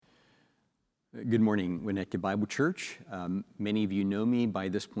Good morning, Winnetka Bible Church. Many of you know me by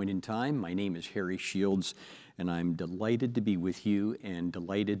this point in time. My name is Harry Shields, and I'm delighted to be with you and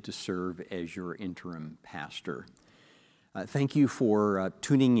delighted to serve as your interim pastor. Thank you for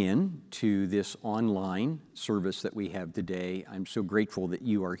tuning in to this online service that we have today. I'm so grateful that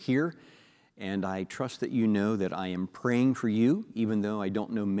you are here, and I trust that you know that I am praying for you, even though I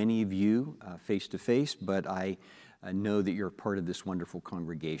don't know many of you face to face, but I know that you're a part of this wonderful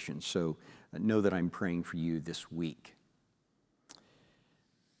congregation. So know that I'm praying for you this week.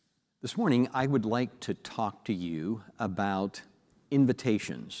 This morning, I would like to talk to you about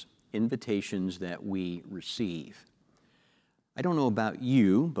invitations that we receive. I don't know about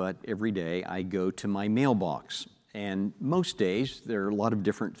you, but every day I go to my mailbox. And most days, there are a lot of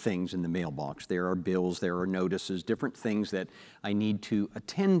different things in the mailbox. There are bills, there are notices, different things that I need to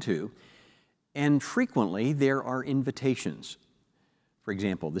attend to. And frequently, there are invitations. For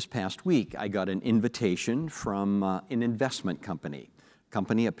example, this past week, I got an invitation from an investment company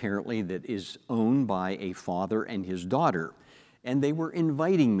apparently that is owned by a father and his daughter. And they were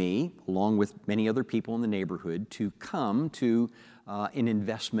inviting me, along with many other people in the neighborhood, to come to an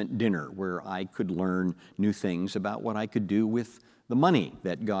investment dinner where I could learn new things about what I could do with the money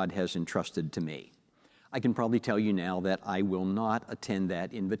that God has entrusted to me. I can probably tell you now that I will not attend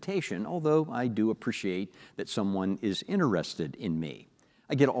that invitation, although I do appreciate that someone is interested in me.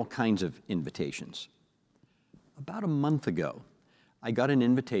 I get all kinds of invitations. About a month ago, I got an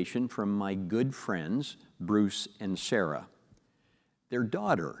invitation from my good friends, Bruce and Sarah. Their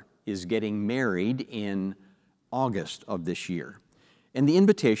daughter is getting married in August of this year. And the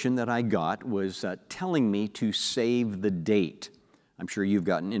invitation that I got was telling me to save the date. I'm sure you've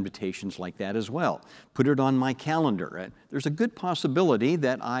gotten invitations like that as well. Put it on my calendar. There's a good possibility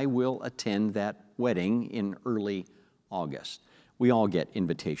that I will attend that wedding in early August. We all get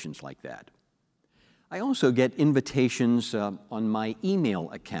invitations like that. I also get invitations on my email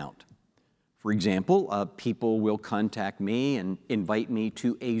account. For example, people will contact me and invite me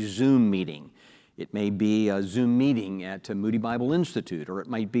to a Zoom meeting. It may be a Zoom meeting at Moody Bible Institute, or it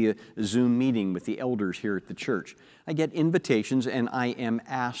might be a Zoom meeting with the elders here at the church. I get invitations, and I am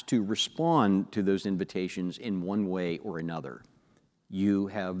asked to respond to those invitations in one way or another. You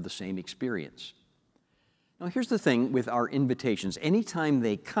have the same experience. Now, here's the thing with our invitations. Anytime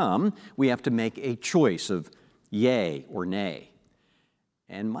they come, we have to make a choice of yay or nay.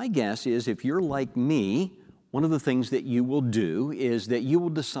 And my guess is if you're like me, one of the things that you will do is that you will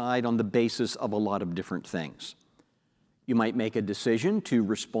decide on the basis of a lot of different things. You might make a decision to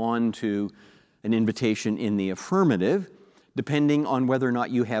respond to an invitation in the affirmative, depending on whether or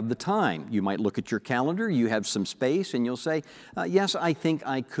not you have the time. You might look at your calendar, you have some space, and you'll say, yes, I think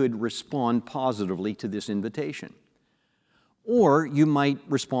I could respond positively to this invitation. Or you might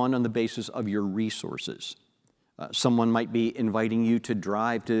respond on the basis of your resources. Someone might be inviting you to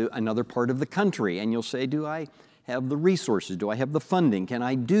drive to another part of the country, and you'll say, do I have the resources? Do I have the funding? Can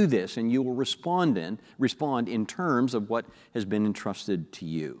I do this? And you will respond in terms of what has been entrusted to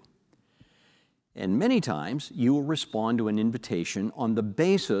you. And many times, you will respond to an invitation on the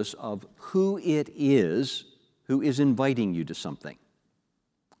basis of who it is who is inviting you to something.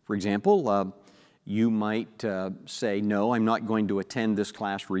 For example, you might say, no, I'm not going to attend this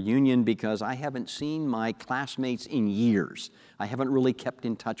class reunion because I haven't seen my classmates in years. I haven't really kept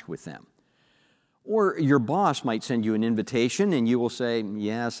in touch with them. Or your boss might send you an invitation and you will say,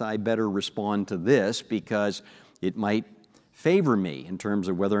 yes, I better respond to this because it might favor me in terms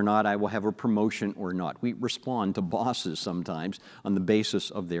of whether or not I will have a promotion or not. We respond to bosses sometimes on the basis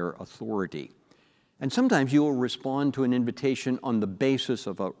of their authority. And sometimes you will respond to an invitation on the basis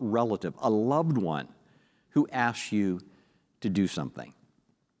of a relative, a loved one, who asks you to do something.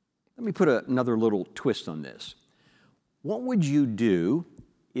 Let me put another little twist on this. What would you do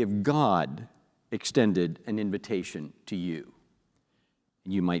if God extended an invitation to you?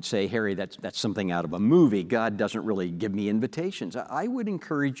 You might say, Harry, that's something out of a movie. God doesn't really give me invitations. I would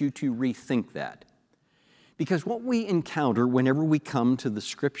encourage you to rethink that. Because what we encounter whenever we come to the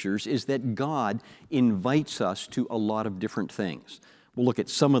Scriptures is that God invites us to a lot of different things. We'll look at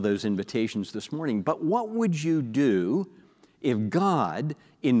some of those invitations this morning. But what would you do if God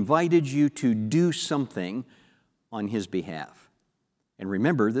invited you to do something on His behalf? And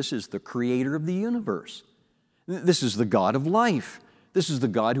remember, this is the Creator of the universe. This is the God of life. This is the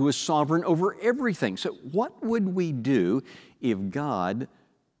God who is sovereign over everything. So what would we do if God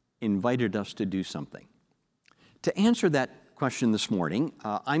invited us to do something? To answer that question this morning,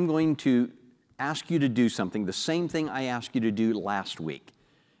 I'm going to ask you to do something, the same thing I asked you to do last week.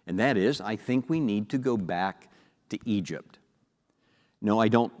 And that is, I think we need to go back to Egypt. No, I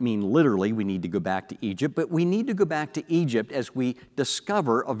don't mean literally we need to go back to Egypt, but we need to go back to Egypt as we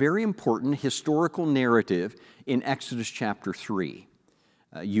discover a very important historical narrative in Exodus chapter 3.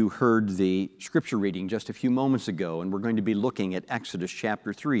 You heard the scripture reading just a few moments ago, and we're going to be looking at Exodus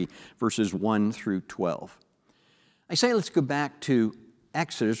chapter 3, verses 1 through 12. I say let's go back to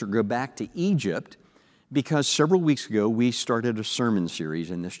Exodus or go back to Egypt because several weeks ago we started a sermon series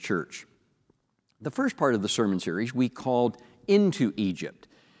in this church. The first part of the sermon series we called Into Egypt,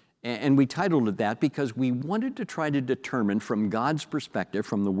 and we titled it that because we wanted to try to determine from God's perspective,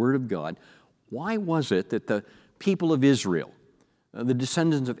 from the Word of God, why was it that the people of Israel, the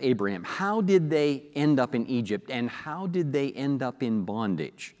descendants of Abraham, how did they end up in Egypt and how did they end up in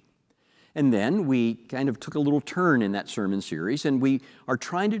bondage? And then we kind of took a little turn in that sermon series, and we are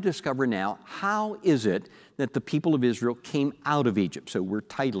trying to discover now, how is it that the people of Israel came out of Egypt? So we're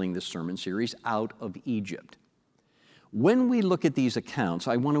titling this sermon series, Out of Egypt. When we look at these accounts,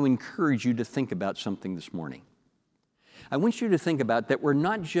 I want to encourage you to think about something this morning. I want you to think about that we're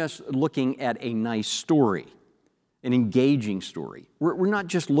not just looking at a nice story, an engaging story. We're not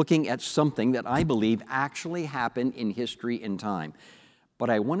just looking at something that I believe actually happened in history and time. But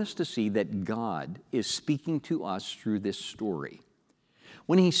I want us to see that God is speaking to us through this story.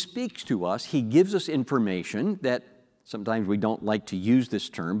 When He speaks to us, He gives us information that sometimes we don't like to use this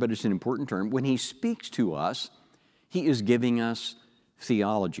term, but it's an important term. When He speaks to us, He is giving us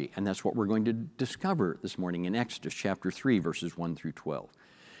theology, and that's what we're going to discover this morning in Exodus chapter 3, verses 1 through 12.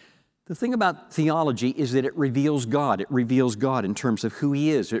 The thing about theology is that it reveals God. It reveals God in terms of who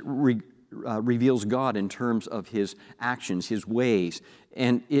He is. It reveals God in terms of His actions, His ways,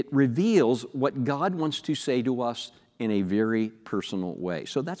 and it reveals what God wants to say to us in a very personal way.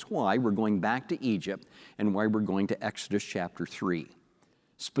 So that's why we're going back to Egypt and why we're going to Exodus chapter 3.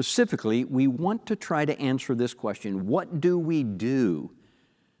 Specifically, we want to try to answer this question: what do we do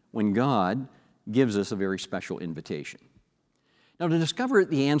when God gives us a very special invitation? Now, to discover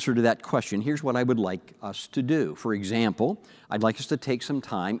the answer to that question, here's what I would like us to do. For example, I'd like us to take some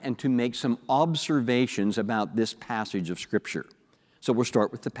time and to make some observations about this passage of Scripture. So we'll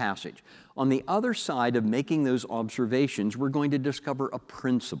start with the passage. On the other side of making those observations, we're going to discover a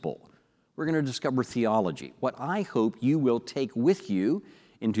principle. We're going to discover theology, what I hope you will take with you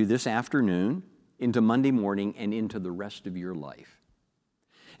into this afternoon, into Monday morning, and into the rest of your life.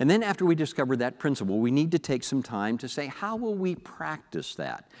 And then after we discover that principle, we need to take some time to say, how will we practice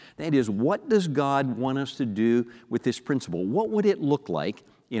that? That is, what does God want us to do with this principle? What would it look like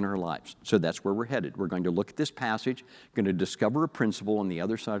in our lives? So that's where we're headed. We're going to look at this passage, going to discover a principle. On the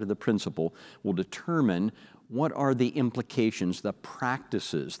other side of the principle, we'll determine what are the implications, the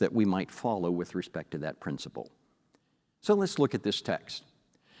practices that we might follow with respect to that principle. So let's look at this text.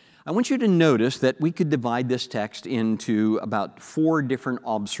 I want you to notice that we could divide this text into about 4 different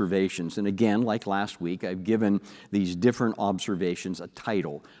observations. And again, like last week, I've given these different observations a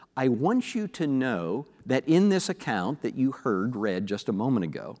title. I want you to know that in this account that you heard read just a moment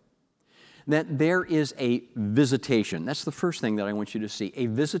ago, that there is a visitation. That's the first thing that I want you to see. A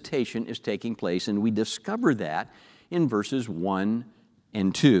visitation is taking place, and we discover that in verses 1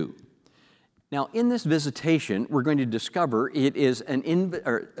 and 2. Now, in this visitation, we're going to discover it is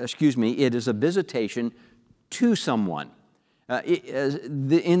it is a visitation to someone.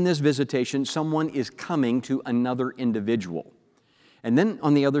 In this visitation, someone is coming to another individual. And then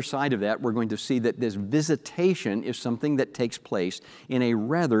on the other side of that, we're going to see that this visitation is something that takes place in a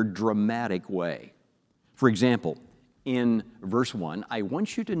rather dramatic way. For example, in verse 1, I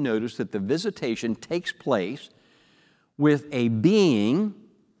want you to notice that the visitation takes place with a being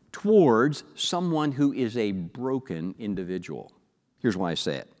towards someone who is a broken individual. Here's why I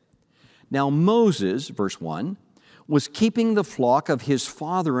say it. Now Moses, verse 1, was keeping the flock of his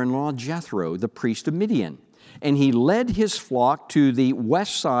father-in-law Jethro, the priest of Midian. And he led his flock to the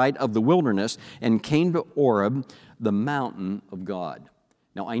west side of the wilderness and came to Horeb, the mountain of God.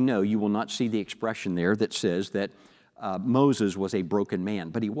 Now I know you will not see the expression there that says that Moses was a broken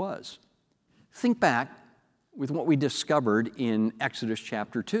man, but he was. Think back with what we discovered in Exodus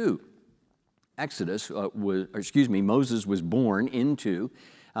chapter 2. Moses was born into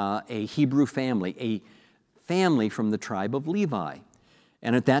a Hebrew family, a family from the tribe of Levi.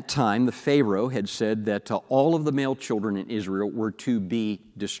 And at that time, the Pharaoh had said that all of the male children in Israel were to be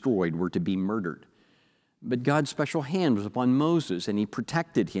destroyed, were to be murdered. But God's special hand was upon Moses, and He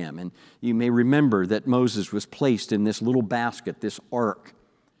protected him. And you may remember that Moses was placed in this little basket, this ark.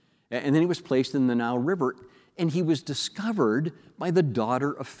 And then he was placed in the Nile River, and he was discovered by the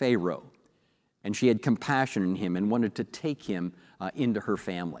daughter of Pharaoh. And she had compassion on him and wanted to take him into her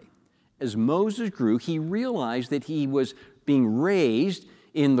family. As Moses grew, he realized that he was being raised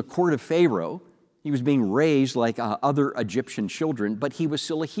in the court of Pharaoh. He was being raised like other Egyptian children, but he was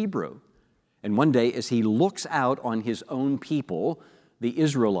still a Hebrew. And one day, as he looks out on his own people, the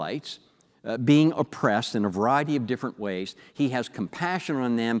Israelites, being oppressed in a variety of different ways, he has compassion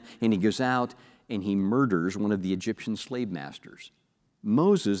on them, and he goes out and he murders one of the Egyptian slave masters.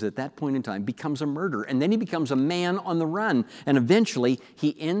 Moses, at that point in time, becomes a murderer, and then he becomes a man on the run, and eventually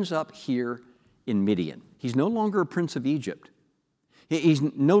he ends up here in Midian. He's no longer a prince of Egypt. He's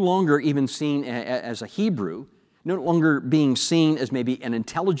no longer even seen as a Hebrew, no longer being seen as maybe an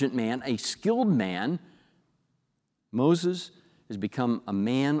intelligent man, a skilled man. Moses has become a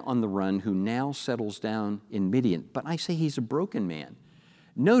man on the run who now settles down in Midian. But I say he's a broken man.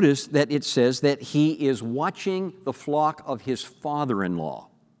 Notice that it says that he is watching the flock of his father-in-law.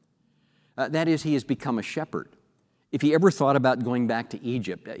 That is, he has become a shepherd. If he ever thought about going back to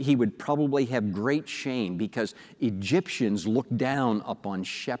Egypt, he would probably have great shame because Egyptians looked down upon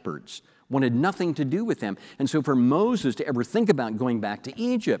shepherds, wanted nothing to do with them. And so for Moses to ever think about going back to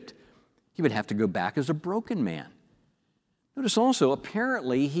Egypt, he would have to go back as a broken man. Notice also,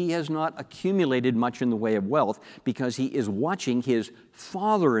 apparently, he has not accumulated much in the way of wealth because he is watching his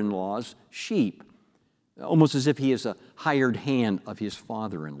father-in-law's sheep, almost as if he is a hired hand of his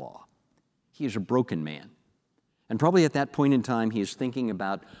father-in-law. He is a broken man. And probably at that point in time, he is thinking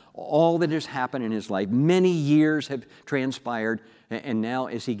about all that has happened in his life. Many years have transpired, and now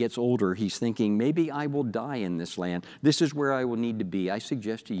as he gets older, he's thinking, maybe I will die in this land. This is where I will need to be. I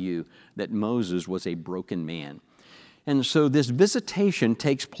suggest to you that Moses was a broken man. And so this visitation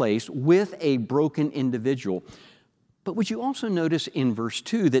takes place with a broken individual. But would you also notice in verse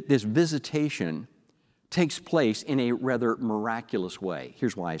 2 that this visitation takes place in a rather miraculous way?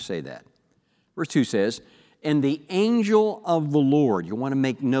 Here's why I say that. Verse 2 says, "And the angel of the Lord," you want to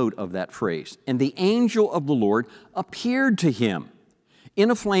make note of that phrase, "and the angel of the Lord appeared to him in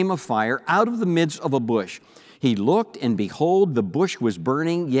a flame of fire out of the midst of a bush. He looked, and behold, the bush was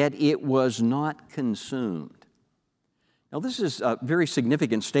burning, yet it was not consumed." Now, this is a very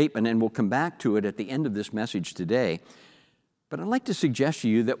significant statement, and we'll come back to it at the end of this message today. But I'd like to suggest to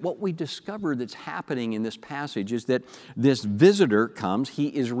you that what we discover that's happening in this passage is that this visitor comes. He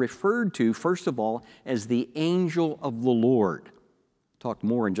is referred to, first of all, as the angel of the Lord. Talk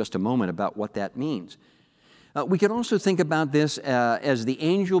more in just a moment about what that means. We can also think about this as the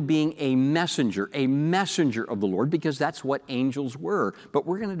angel being a messenger of the Lord, because that's what angels were. But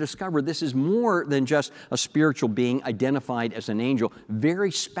we're going to discover this is more than just a spiritual being identified as an angel,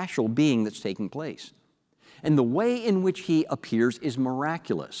 very special being that's taking place. And the way in which he appears is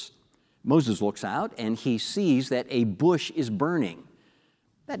miraculous. Moses looks out and he sees that a bush is burning.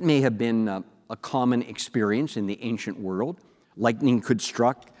 That may have been a common experience in the ancient world. Lightning could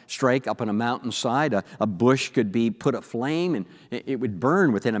strike up on a mountainside. A bush could be put aflame, and it would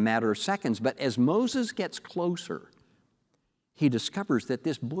burn within a matter of seconds. But as Moses gets closer, he discovers that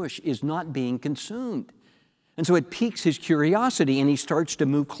this bush is not being consumed. And so it piques his curiosity, and he starts to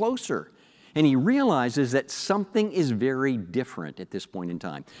move closer. And he realizes that something is very different at this point in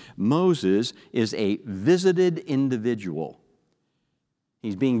time. Moses is a visited individual.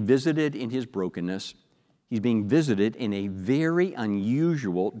 He's being visited in his brokenness. He's being visited in a very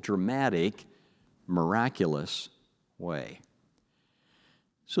unusual, dramatic, miraculous way.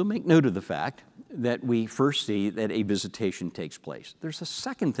 So make note of the fact that we first see that a visitation takes place. There's a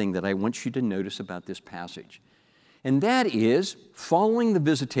second thing that I want you to notice about this passage. And that is, following the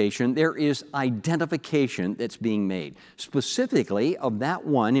visitation, there is identification that's being made, specifically of that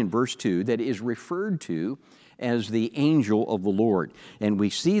one in verse 2 that is referred to as the angel of the Lord. And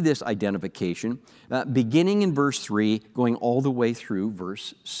we see this identification beginning in verse 3, going all the way through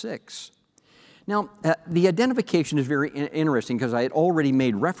verse 6. Now, the identification is very interesting because I had already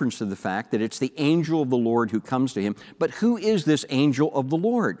made reference to the fact that it's the angel of the Lord who comes to him. But who is this angel of the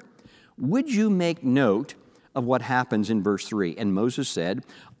Lord? Would you make note of what happens in verse 3? "And Moses said,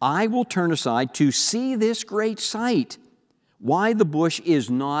 I will turn aside to see this great sight, why the bush is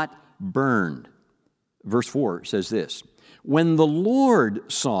not burned." Verse 4 says this, "When the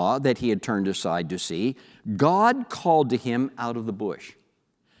Lord saw that he had turned aside to see, God called to him out of the bush."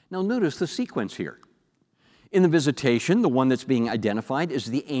 Now notice the sequence here. In the visitation, the one that's being identified is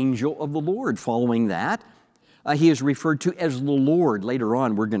the angel of the Lord. Following that, he is referred to as the Lord. Later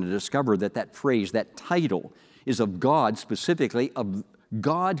on, we're going to discover that that phrase, that title, is of God, specifically of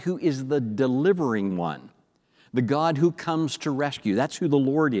God who is the delivering one, the God who comes to rescue. That's who the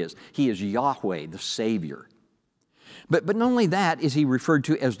Lord is. He is Yahweh, the Savior. But not only that is he referred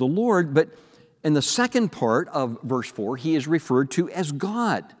to as the Lord, but in the second part of verse 4, he is referred to as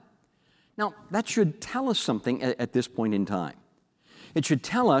God. Now, that should tell us something at this point in time. It should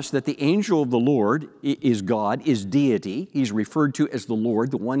tell us that the angel of the Lord is God, is deity. He's referred to as the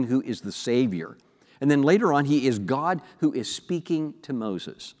Lord, the one who is the Savior. And then later on, he is God who is speaking to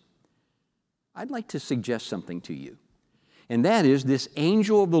Moses. I'd like to suggest something to you. And that is, this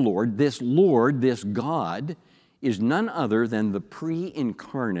angel of the Lord, this God, is none other than the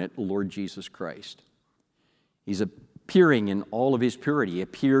pre-incarnate Lord Jesus Christ. He's appearing in all of his purity. He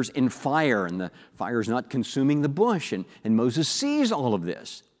appears in fire, and the fire is not consuming the bush, and Moses sees all of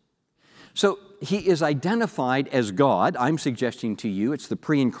this. So he is identified as God. I'm suggesting to you it's the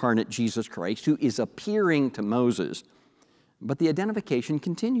pre-incarnate Jesus Christ who is appearing to Moses. But the identification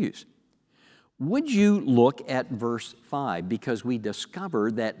continues. Would you look at verse 5? Because we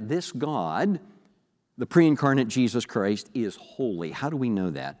discover that this God, the pre-incarnate Jesus Christ, is holy. How do we know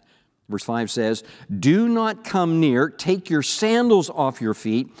that? Verse 5 says, "Do not come near, take your sandals off your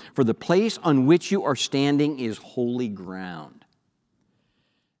feet, for the place on which you are standing is holy ground."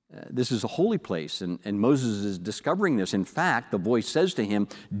 This is a holy place, and Moses is discovering this. In fact, the voice says to him,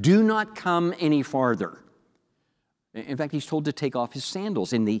 "Do not come any farther." In fact, he's told to take off his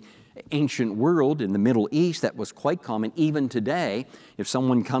sandals. In the ancient world, in the Middle East, that was quite common. Even today, if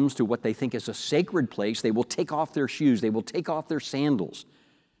someone comes to what they think is a sacred place, they will take off their shoes, they will take off their sandals,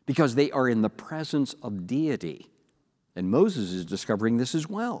 because they are in the presence of deity. And Moses is discovering this as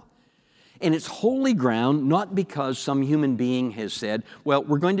well. And it's holy ground not because some human being has said, well,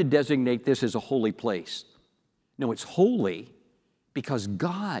 we're going to designate this as a holy place. No, it's holy because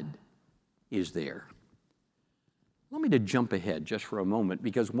God is there. Allow me to jump ahead just for a moment,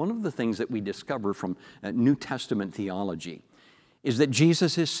 because one of the things that we discover from New Testament theology is that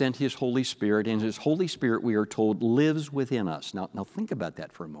Jesus has sent his Holy Spirit, and his Holy Spirit, we are told, lives within us. Now think about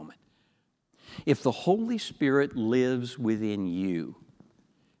that for a moment. If the Holy Spirit lives within you,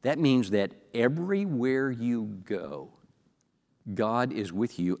 that means that everywhere you go, God is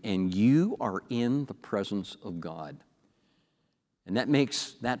with you, and you are in the presence of God. And that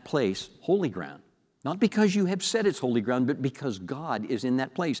makes that place holy ground. Not because you have said it's holy ground, but because God is in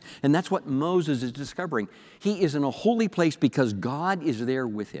that place. And that's what Moses is discovering. He is in a holy place because God is there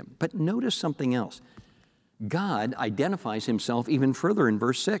with him. But notice something else. God identifies himself even further in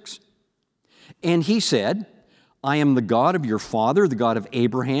verse 6. "And he said, I am the God of your father, the God of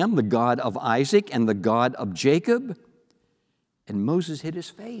Abraham, the God of Isaac, and the God of Jacob." And Moses hid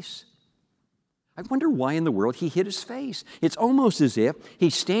his face. I wonder why in the world he hid his face. It's almost as if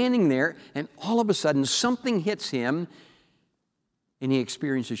he's standing there and all of a sudden something hits him and he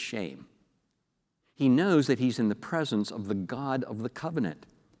experiences shame. He knows that he's in the presence of the God of the covenant.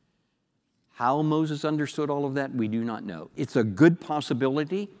 How Moses understood all of that, we do not know. It's a good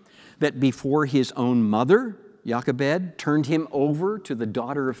possibility that before his own mother, Jochebed, turned him over to the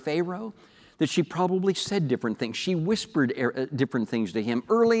daughter of Pharaoh, that she probably said different things. She whispered different things to him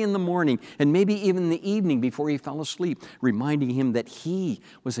early in the morning and maybe even in the evening before he fell asleep, reminding him that he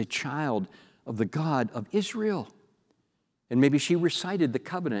was a child of the God of Israel. And maybe she recited the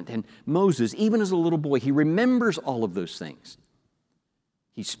covenant, and Moses, even as a little boy, he remembers all of those things.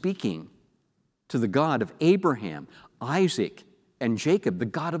 He's speaking to the God of Abraham, Isaac, and Jacob, the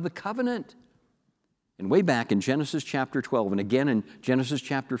God of the covenant. And way back in Genesis chapter 12, and again in Genesis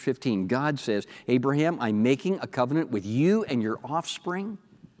chapter 15, God says, "Abraham, I'm making a covenant with you and your offspring,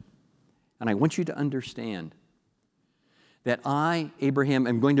 and I want you to understand that I, Abraham,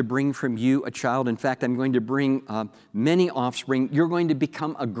 am going to bring from you a child. In fact, I'm going to bring many offspring. You're going to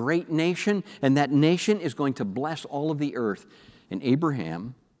become a great nation, and that nation is going to bless all of the earth." And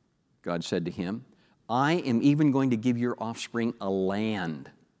Abraham, God said to him, "I am even going to give your offspring a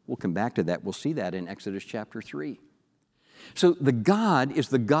land." We'll come back to that. We'll see that in Exodus chapter 3. So the God is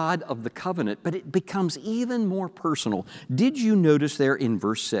the God of the covenant, but it becomes even more personal. Did you notice there in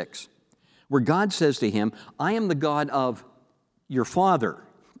verse 6, where God says to him, "I am the God of your father."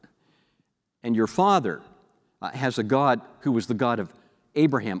 And your father has a God who was the God of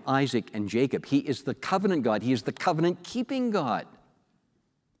Abraham, Isaac, and Jacob. He is the covenant God. He is the covenant-keeping God.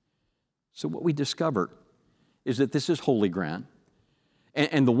 So what we discover is that this is holy ground.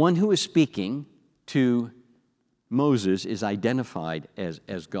 And the one who is speaking to Moses is identified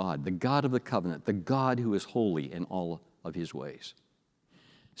as God, the God of the covenant, the God who is holy in all of his ways.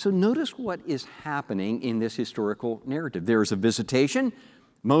 So notice what is happening in this historical narrative. There is a visitation.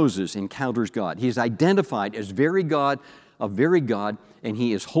 Moses encounters God. He is identified as very God, a very God, and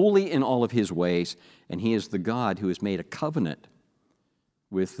he is holy in all of his ways, and he is the God who has made a covenant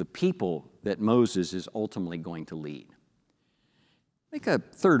with the people that Moses is ultimately going to lead. Make a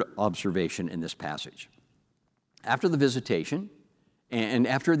third observation in this passage. After the visitation, And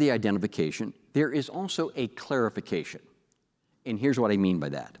after the identification, there is also a clarification. And here's what I mean by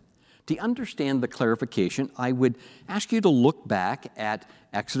that. To understand the clarification, I would ask you to look back at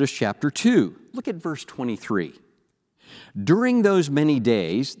Exodus chapter 2. Look at verse 23. During those many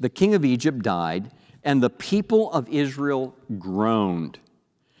days, the king of Egypt died, and the people of Israel groaned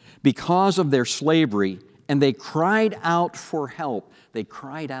because of their slavery, and they cried out for help. They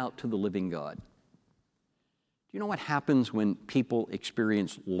cried out to the living God. Do you know what happens when people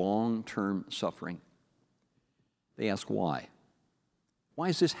experience long-term suffering? They ask why. Why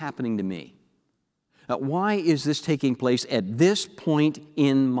is this happening to me? Why is this taking place at this point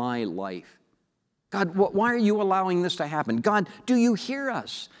in my life? God, why are you allowing this to happen? God, do you hear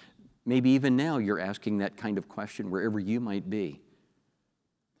us? Maybe even now you're asking that kind of question wherever you might be.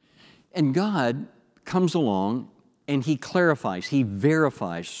 And God comes along and He clarifies, He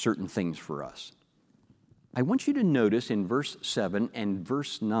verifies certain things for us. I want you to notice in verse 7 and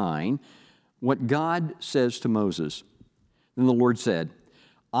verse 9 what God says to Moses. Then the Lord said,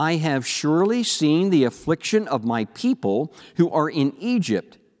 I have surely seen the affliction of my people who are in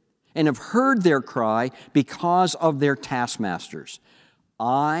Egypt, and have heard their cry because of their taskmasters.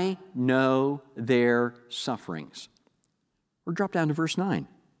 I know their sufferings. Or drop down to verse 9.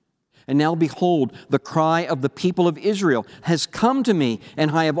 And now behold, the cry of the people of Israel has come to me,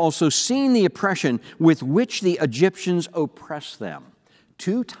 and I have also seen the oppression with which the Egyptians oppress them.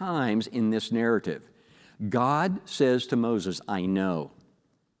 2 times in this narrative, God says to Moses, I know.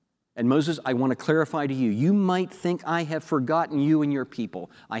 And Moses, I want to clarify to you, you might think I have forgotten you and your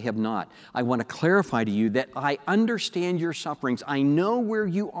people. I have not. I want to clarify to you that I understand your sufferings. I know where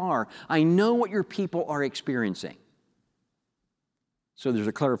you are. I know what your people are experiencing. So there's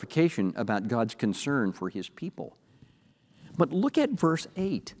a clarification about God's concern for His people. But look at verse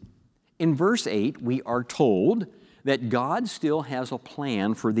 8. In verse 8, we are told that God still has a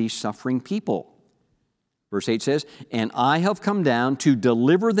plan for these suffering people. Verse 8 says, and I have come down to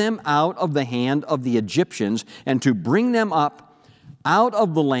deliver them out of the hand of the Egyptians and to bring them up out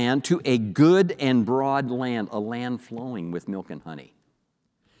of the land to a good and broad land, a land flowing with milk and honey.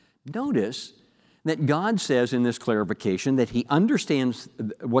 Notice that God says in this clarification that He understands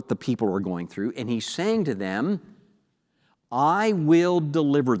what the people are going through, and He's saying to them, I will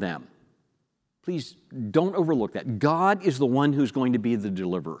deliver them. Please don't overlook that. God is the one who's going to be the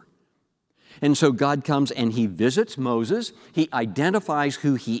deliverer. And so God comes and He visits Moses, He identifies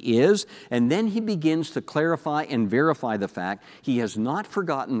who he is, and then He begins to clarify and verify the fact He has not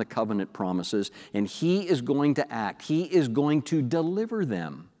forgotten the covenant promises, and He is going to act. He is going to deliver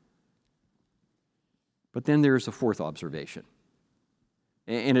them. But then there's a fourth observation,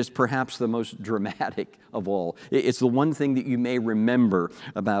 and it's perhaps the most dramatic of all. It's the one thing that you may remember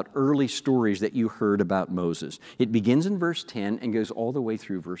about early stories that you heard about Moses. It begins in verse 10 and goes all the way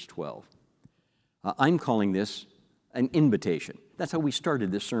through verse 12. I'm calling this an invitation. That's how we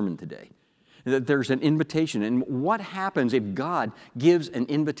started this sermon today. That there's an invitation. And what happens if God gives an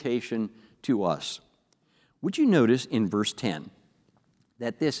invitation to us? Would you notice in verse 10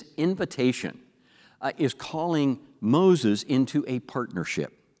 that this invitation is calling Moses into a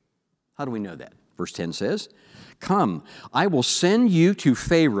partnership? How do we know that? Verse 10 says, come, I will send you to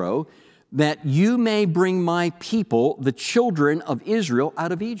Pharaoh that you may bring my people, the children of Israel,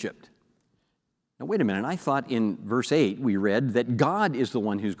 out of Egypt. Now, wait a minute. I thought in verse 8 we read that God is the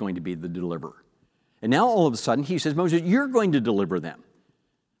one who's going to be the deliverer. And now all of a sudden He says, Moses, you're going to deliver them.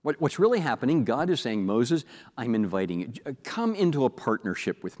 What's really happening, God is saying, Moses, I'm inviting you. Come into a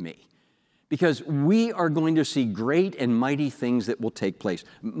partnership with me, because we are going to see great and mighty things that will take place.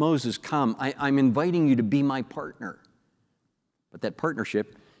 Moses, come. I'm inviting you to be my partner. But that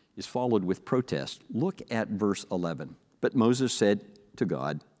partnership is followed with protest. Look at verse 11. But Moses said to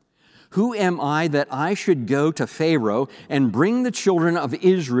God, who am I that I should go to Pharaoh and bring the children of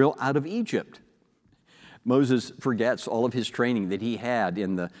Israel out of Egypt? Moses forgets all of his training that he had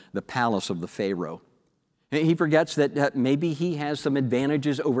in the palace of the Pharaoh. He forgets that maybe he has some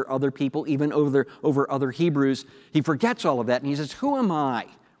advantages over other people, even over other Hebrews. He forgets all of that, and he says, who am I?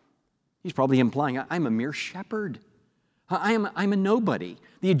 He's probably implying, I'm a mere shepherd. I'm a nobody.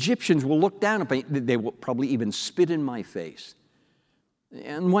 The Egyptians will look down upon me. They will probably even spit in my face.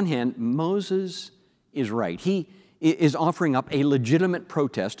 On one hand, Moses is right. He is offering up a legitimate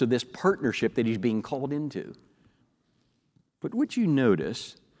protest to this partnership that he's being called into. But would you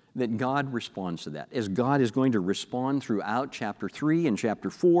notice that God responds to that? As God is going to respond throughout chapter 3 and chapter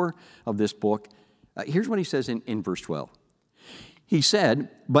 4 of this book, here's what He says in verse 12. He said,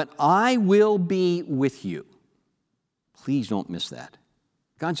 but I will be with you. Please don't miss that.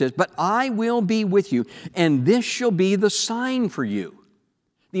 God says, but I will be with you, and this shall be the sign for you.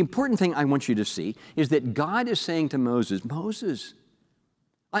 The important thing I want you to see is that God is saying to Moses, Moses,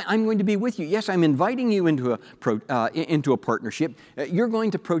 I'm going to be with you. Yes, I'm inviting you into a partnership. You're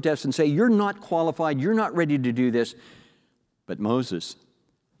going to protest and say, you're not qualified, you're not ready to do this. But Moses,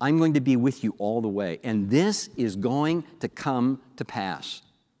 I'm going to be with you all the way, and this is going to come to pass.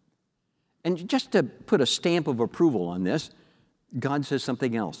 And just to put a stamp of approval on this, God says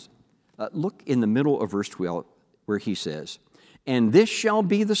something else. Look in the middle of verse 12 where he says, and this shall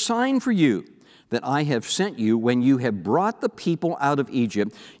be the sign for you that I have sent you when you have brought the people out of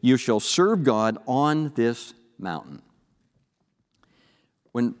Egypt. You shall serve God on this mountain.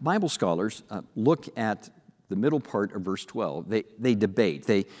 When Bible scholars look at the middle part of verse 12, they debate.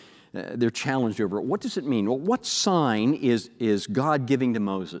 They're challenged over it. What does it mean? Well, what sign is God giving to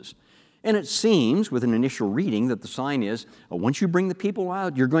Moses? And it seems, with an initial reading, that the sign is, once you bring the people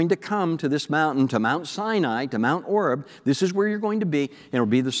out, you're going to come to this mountain, to Mount Sinai, to Mount Oreb. This is where you're going to be, and it'll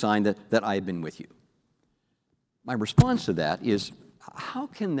be the sign that I have been with you. My response to that is, how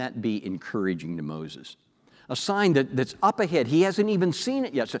can that be encouraging to Moses? A sign that's up ahead. He hasn't even seen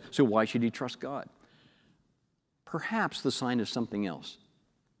it yet, so why should he trust God? Perhaps the sign is something else.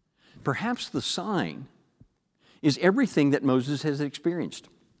 Perhaps the sign is everything that Moses has experienced.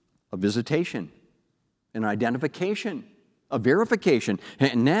 A visitation, an identification, a verification.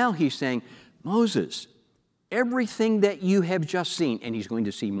 And now he's saying, Moses, everything that you have just seen, and he's going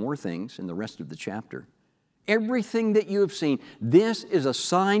to see more things in the rest of the chapter, everything that you have seen, this is a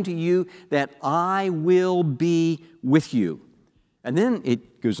sign to you that I will be with you. And then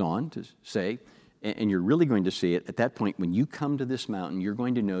it goes on to say, and you're really going to see it at that point, when you come to this mountain, you're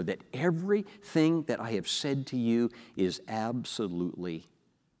going to know that everything that I have said to you is absolutely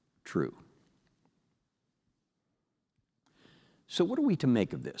true. So what are we to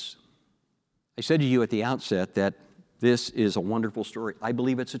make of this? I said to you at the outset that this is a wonderful story. I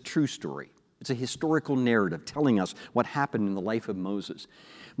believe it's a true story. It's a historical narrative telling us what happened in the life of Moses.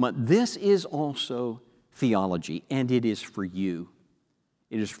 But this is also theology, and it is for you.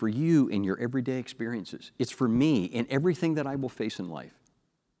 It is for you in your everyday experiences. It's for me in everything that I will face in life.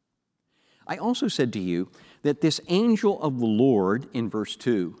 I also said to you that this angel of the Lord in verse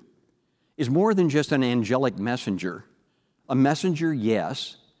 2 is more than just an angelic messenger. A messenger,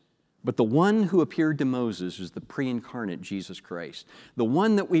 yes, but the one who appeared to Moses is the pre-incarnate Jesus Christ, the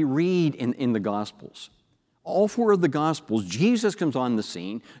one that we read in the Gospels. All four of the Gospels, Jesus comes on the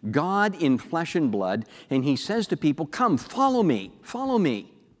scene, God in flesh and blood, and he says to people, come, follow me, follow me.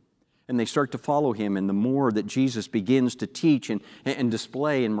 And they start to follow him, and the more that Jesus begins to teach and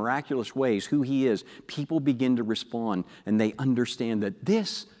display in miraculous ways who he is, people begin to respond, and they understand that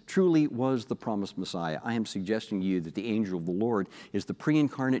this truly was the promised Messiah. I am suggesting to you that the angel of the Lord is the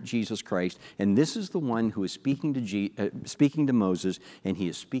pre-incarnate Jesus Christ, and this is the one who is speaking to Moses, and he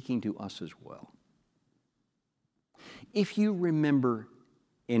is speaking to us as well. If you remember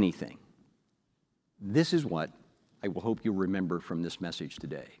anything, this is what I will hope you'll remember from this message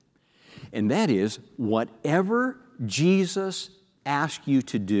today. And that is, whatever Jesus asks you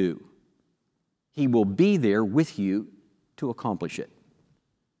to do, he will be there with you to accomplish it.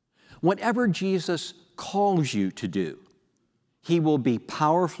 Whatever Jesus calls you to do, he will be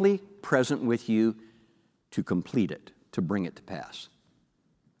powerfully present with you to complete it, to bring it to pass.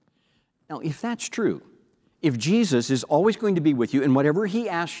 Now, if that's true, if Jesus is always going to be with you in whatever he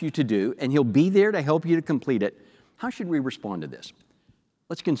asks you to do, and he'll be there to help you to complete it, how should we respond to this?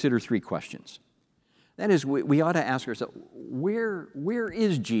 Let's consider three questions. That is, we ought to ask ourselves, where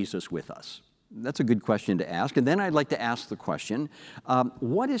is Jesus with us? That's a good question to ask. And then I'd like to ask the question,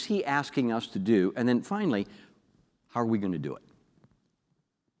 what is he asking us to do? And then finally, how are we going to do it?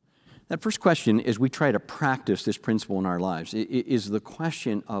 That first question, as we try to practice this principle in our lives, is the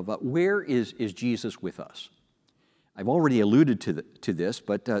question of where is Jesus with us? I've already alluded to this,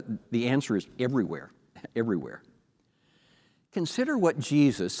 but the answer is everywhere, everywhere. Consider what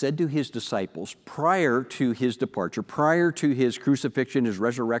Jesus said to his disciples prior to his departure, prior to his crucifixion, his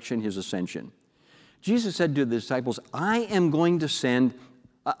resurrection, his ascension. Jesus said to the disciples, I am going to send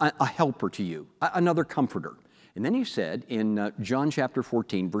a helper to you, another comforter. And then he said in John chapter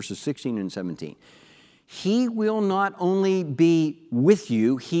 14, verses 16 and 17, he will not only be with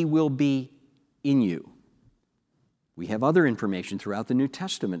you, he will be in you. We have other information throughout the New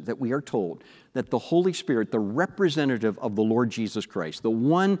Testament that we are told that the Holy Spirit, the representative of the Lord Jesus Christ, the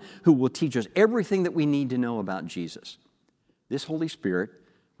one who will teach us everything that we need to know about Jesus, this Holy Spirit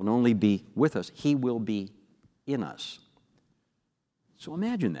will not only be with us, he will be in us. So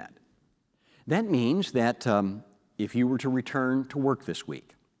imagine that. That means that if you were to return to work this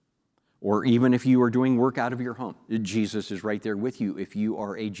week, Or even if you are doing work out of your home, Jesus is right there with you if you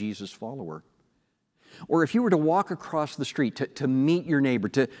are a Jesus follower. Or if you were to walk across the street to meet your neighbor,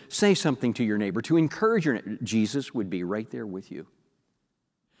 to say something to your neighbor, to encourage your neighbor, Jesus would be right there with you.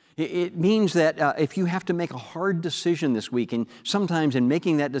 It means that if you have to make a hard decision this week, and sometimes in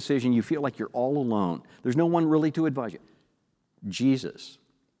making that decision you feel like you're all alone, there's no one really to advise you, Jesus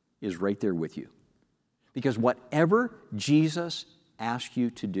is right there with you. Because whatever Jesus asks you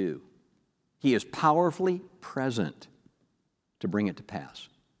to do, He is powerfully present to bring it to pass.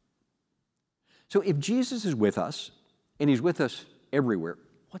 So if Jesus is with us, and He's with us everywhere,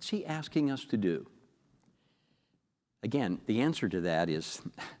 what's He asking us to do? Again, the answer to that is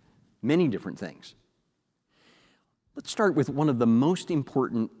many different things. Let's start with one of the most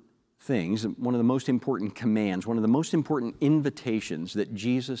important things, one of the most important commands, one of the most important invitations that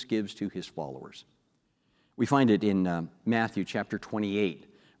Jesus gives to His followers. We find it in Matthew chapter 28,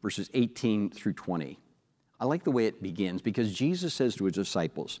 verses 18 through 20. I like the way it begins because Jesus says to His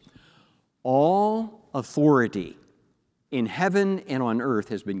disciples, "All authority in heaven and on earth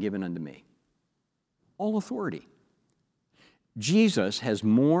has been given unto me." All authority. Jesus has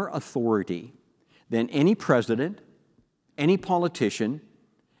more authority than any president, any politician,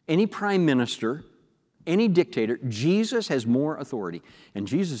 any prime minister, any dictator. Jesus has more authority. And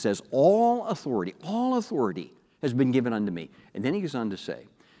Jesus says, all authority has been given unto me. And then He goes on to say,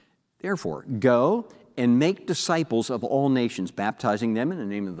 "Therefore, go and make disciples of all nations, baptizing them in the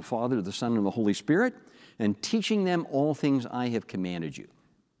name of the Father, the Son, and the Holy Spirit, and teaching them all things I have commanded you."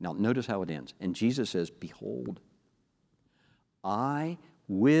 Now, notice how it ends. And Jesus says, "Behold, I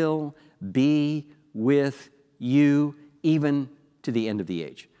will be with you even to the end of the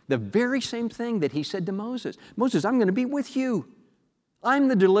age." The very same thing that He said to Moses. Moses, I'm going to be with you. I'm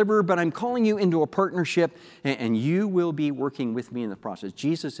the deliverer, but I'm calling you into a partnership, and you will be working with me in the process.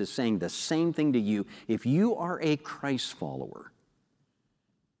 Jesus is saying the same thing to you. If you are a Christ follower,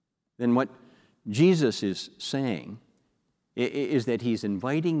 then what Jesus is saying is that He's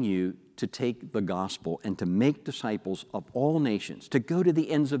inviting you to take the gospel and to make disciples of all nations, to go to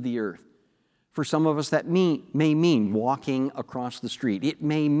the ends of the earth. For some of us, that may mean walking across the street. It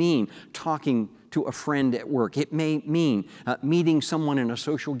may mean talking to a friend at work. It may mean meeting someone in a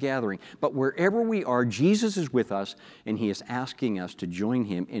social gathering. But wherever we are, Jesus is with us, and He is asking us to join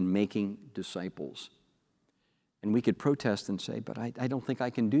Him in making disciples. And we could protest and say, but I don't think I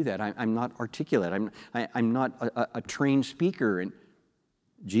can do that. I'm not articulate. I'm not a trained speaker. And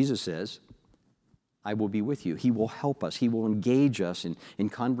Jesus says, I will be with you. He will help us. He will engage us in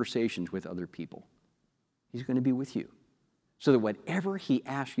conversations with other people. He's going to be with you. So that whatever He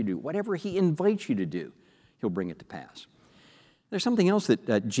asks you to do, whatever He invites you to do, He'll bring it to pass. There's something else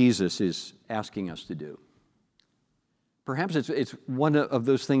that Jesus is asking us to do. Perhaps it's one of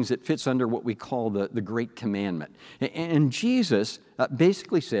those things that fits under what we call the Great Commandment. And Jesus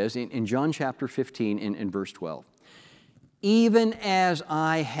basically says in John chapter 15 in verse 12, "Even as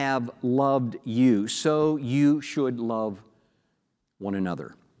I have loved you, so you should love one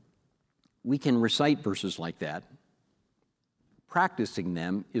another." We can recite verses like that. Practicing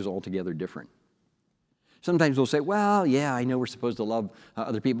them is altogether different. Sometimes we'll say, well, yeah, I know we're supposed to love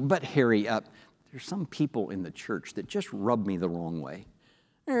other people, but Harry, there's some people in the church that just rub me the wrong way.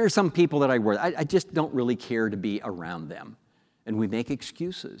 There are some people that I just don't really care to be around them. And we make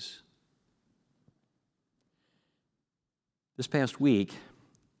excuses. This past week,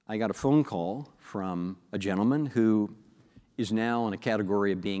 I got a phone call from a gentleman who is now in a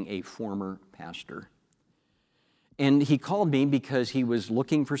category of being a former pastor. And he called me because he was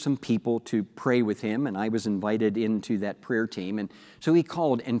looking for some people to pray with him, and I was invited into that prayer team. And so he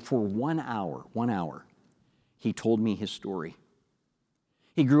called, and for 1 hour, he told me his story.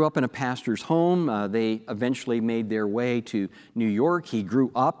 He grew up in a pastor's home. They eventually made their way to New York. He grew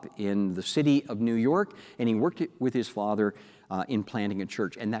up in the city of New York, and he worked with his father in planting a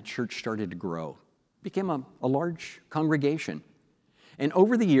church, and that church started to grow. It became a large congregation. And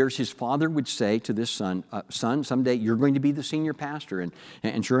over the years, his father would say to this son, son, someday you're going to be the senior pastor.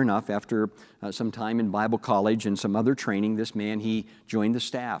 And sure enough, after some time in Bible college and some other training, this man, he joined the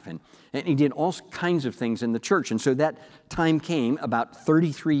staff. And he did all kinds of things in the church. And so that time came about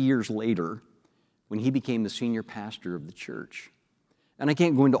 33 years later when he became the senior pastor of the church. And I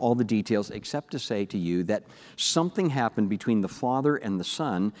can't go into all the details except to say to you that something happened between the father and the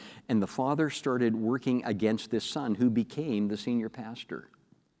son, and the father started working against this son who became the senior pastor.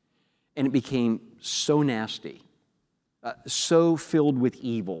 And it became so nasty, so filled with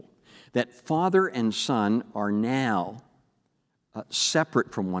evil, that father and son are now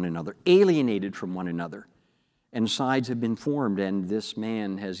separate from one another, alienated from one another. and sides have been formed, and this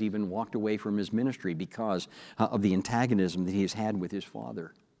man has even walked away from his ministry because of the antagonism that he has had with his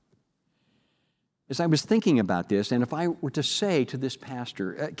father. As I was thinking about this, and if I were to say to this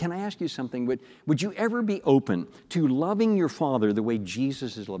pastor, can I ask you something? Would you ever be open to loving your father the way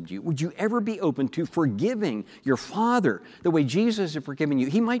Jesus has loved you? Would you ever be open to forgiving your father the way Jesus has forgiven you?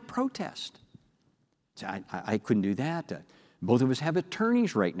 He might protest. Say, I couldn't do that. Both of us have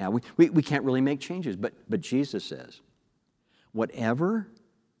attorneys right now. We can't really make changes. But Jesus says, whatever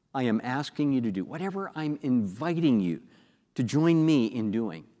I am asking you to do, whatever I'm inviting you to join me in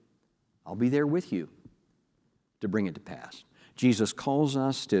doing, I'll be there with you to bring it to pass. Jesus calls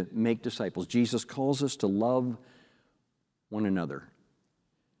us to make disciples. Jesus calls us to love one another.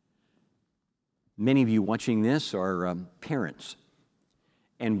 Many of you watching this are parents.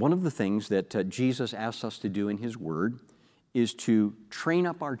 And one of the things that Jesus asks us to do in His Word is to train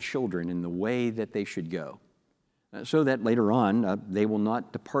up our children in the way that they should go, so that later on they will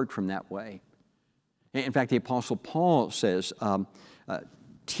not depart from that way. In fact, the Apostle Paul says,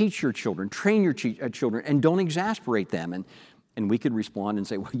 teach your children, train your children, and don't exasperate them. And we could respond and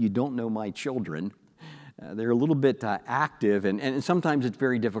say, well, you don't know my children. They're a little bit active, and sometimes it's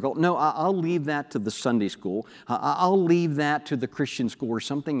very difficult. No, I'll leave that to the Sunday school. I'll leave that to the Christian school or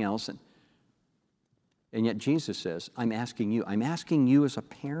something else. And yet Jesus says, I'm asking you as a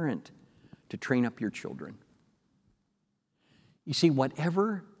parent to train up your children. You see,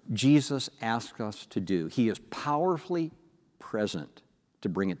 whatever Jesus asks us to do, He is powerfully present to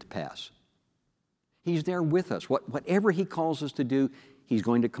bring it to pass. He's there with us. Whatever He calls us to do, He's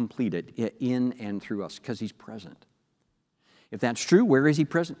going to complete it in and through us because He's present. If that's true, where is He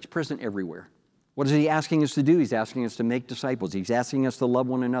present? He's present everywhere. What is He asking us to do? He's asking us to make disciples. He's asking us to love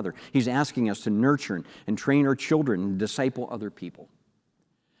one another. He's asking us to nurture and train our children and disciple other people.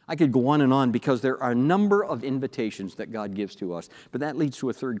 I could go on and on because there are a number of invitations that God gives to us. But that leads to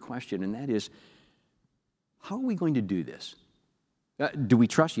a third question, and that is, how are we going to do this? Do we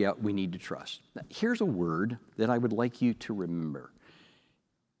trust? Yeah, we need to trust. Now, here's a word that I would like you to remember.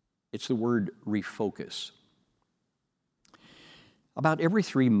 It's the word refocus. About every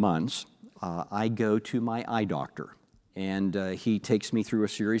 3 months, I go to my eye doctor, and he takes me through a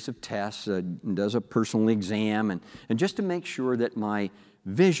series of tests, does a personal exam, and just to make sure that my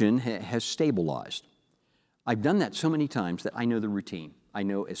vision has stabilized. I've done that so many times that I know the routine. I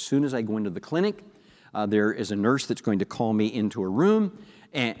know as soon as I go into the clinic, there is a nurse that's going to call me into a room,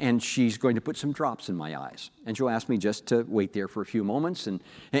 and she's going to put some drops in my eyes. And she'll ask me just to wait there for a few moments, and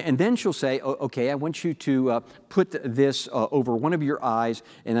then she'll say, okay, I want you to put this over one of your eyes,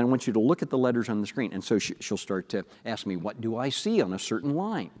 and I want you to look at the letters on the screen. And so she'll start to ask me, what do I see on a certain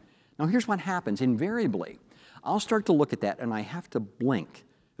line? Now, here's what happens. Invariably, I'll start to look at that, and I have to blink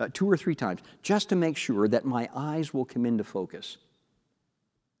 2 or 3 times just to make sure that my eyes will come into focus.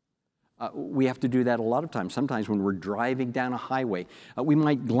 We have to do that a lot of times. Sometimes when we're driving down a highway, we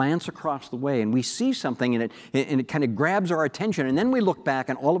might glance across the way and we see something and it kind of grabs our attention, and then we look back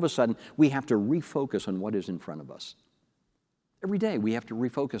and all of a sudden we have to refocus on what is in front of us. Every day we have to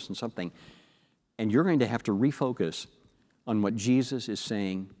refocus on something, and you're going to have to refocus on what Jesus is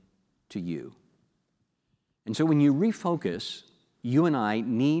saying to you. And so when you refocus, you and I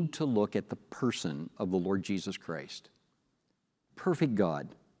need to look at the person of the Lord Jesus Christ. Perfect God,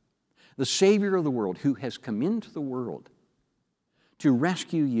 the Savior of the world, who has come into the world to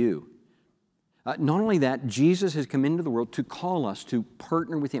rescue you. Not only that, Jesus has come into the world to call us to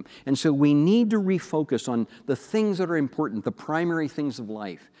partner with Him. And so we need to refocus on the things that are important, the primary things of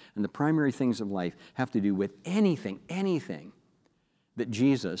life. And the primary things of life have to do with anything that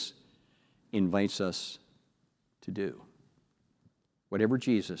Jesus invites us to do. Whatever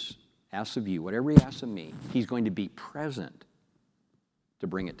Jesus asks of you, whatever He asks of me, He's going to be present to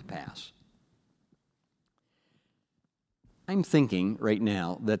bring it to pass. I'm thinking right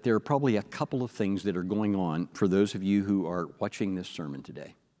now that there are probably a couple of things that are going on for those of you who are watching this sermon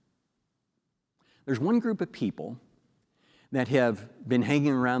today. There's one group of people that have been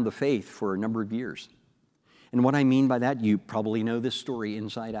hanging around the faith for a number of years. And what I mean by that, you probably know this story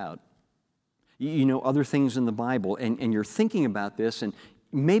inside out. You know other things in the Bible, and you're thinking about this, and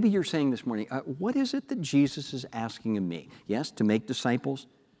maybe you're saying this morning, what is it that Jesus is asking of me? Yes, to make disciples.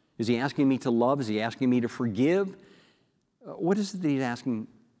 Is He asking me to love? Is He asking me to forgive? What is it that He's asking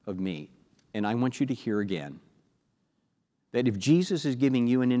of me? And I want you to hear again that if Jesus is giving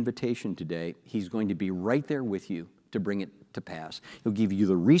you an invitation today, He's going to be right there with you to bring it to pass. He'll give you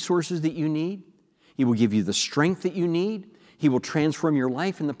the resources that you need. He will give you the strength that you need. He will transform your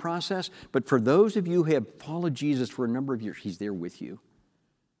life in the process. But for those of you who have followed Jesus for a number of years, He's there with you.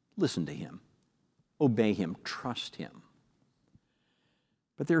 Listen to Him. obey him, trust him.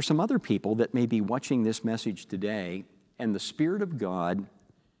 But there are some other people that may be watching this message today, and the Spirit of God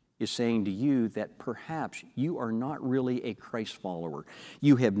is saying to you that perhaps you are not really a Christ follower.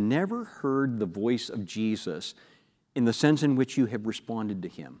 You have never heard the voice of Jesus in the sense in which you have responded to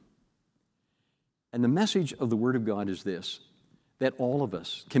him. And the message of the Word of God is this, that all of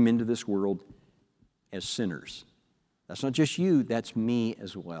us come into this world as sinners. That's not just you, that's me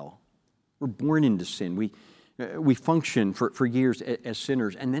as well. We're born into sin. We function for years as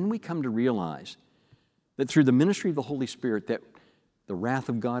sinners, and then we come to realize that through the ministry of the Holy Spirit that the wrath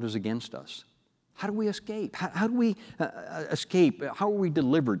of God is against us. How do we escape? How do we escape? How are we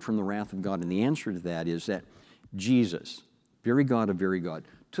delivered from the wrath of God? And the answer to that is that Jesus, very God of very God,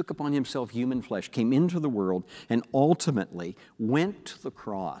 took upon himself human flesh, came into the world, and ultimately went to the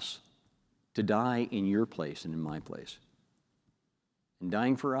cross to die in your place and in my place. And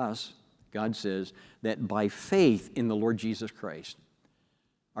dying for us, God says that by faith in the Lord Jesus Christ,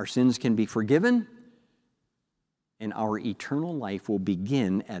 our sins can be forgiven and our eternal life will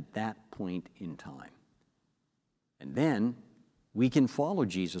begin at that point in time. And then we can follow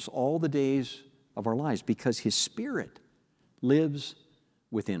Jesus all the days of our lives because his Spirit lives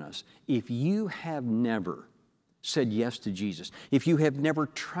within us. If you have never said yes to Jesus, if you have never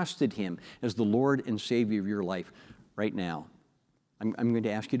trusted him as the Lord and Savior of your life, right now, I'm going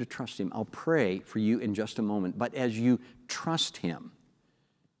to ask you to trust him. I'll pray for you in just a moment. But as you trust him,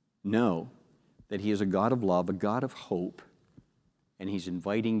 know that he is a God of love, a God of hope, and he's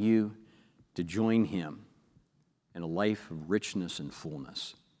inviting you to join him in a life of richness and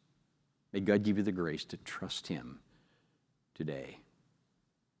fullness. May God give you the grace to trust him today.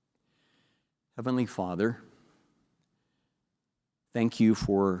 Heavenly Father, thank you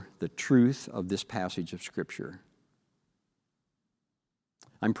for the truth of this passage of Scripture.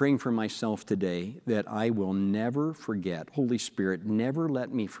 I'm praying for myself today that I will never forget, Holy Spirit, never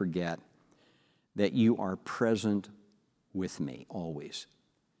let me forget that you are present with me always.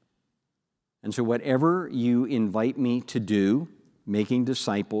 And so whatever you invite me to do, making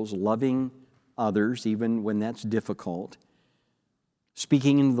disciples, loving others, even when that's difficult,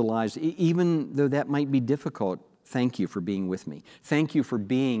 speaking into the lives, even though that might be difficult, thank you for being with me. Thank you for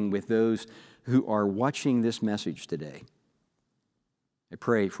being with those who are watching this message today. I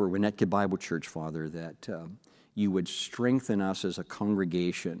pray for Winnetka Bible Church, Father, that you would strengthen us as a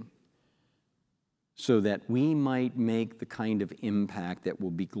congregation so that we might make the kind of impact that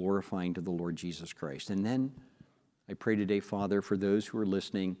will be glorifying to the Lord Jesus Christ. And then I pray today, Father, for those who are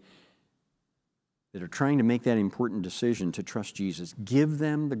listening that are trying to make that important decision to trust Jesus. Give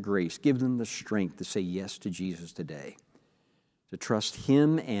them the grace, give them the strength to say yes to Jesus today, to trust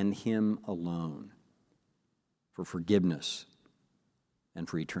him and him alone for forgiveness and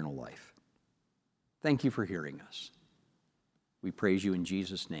for eternal life. Thank you for hearing us. We praise you in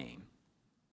Jesus' name.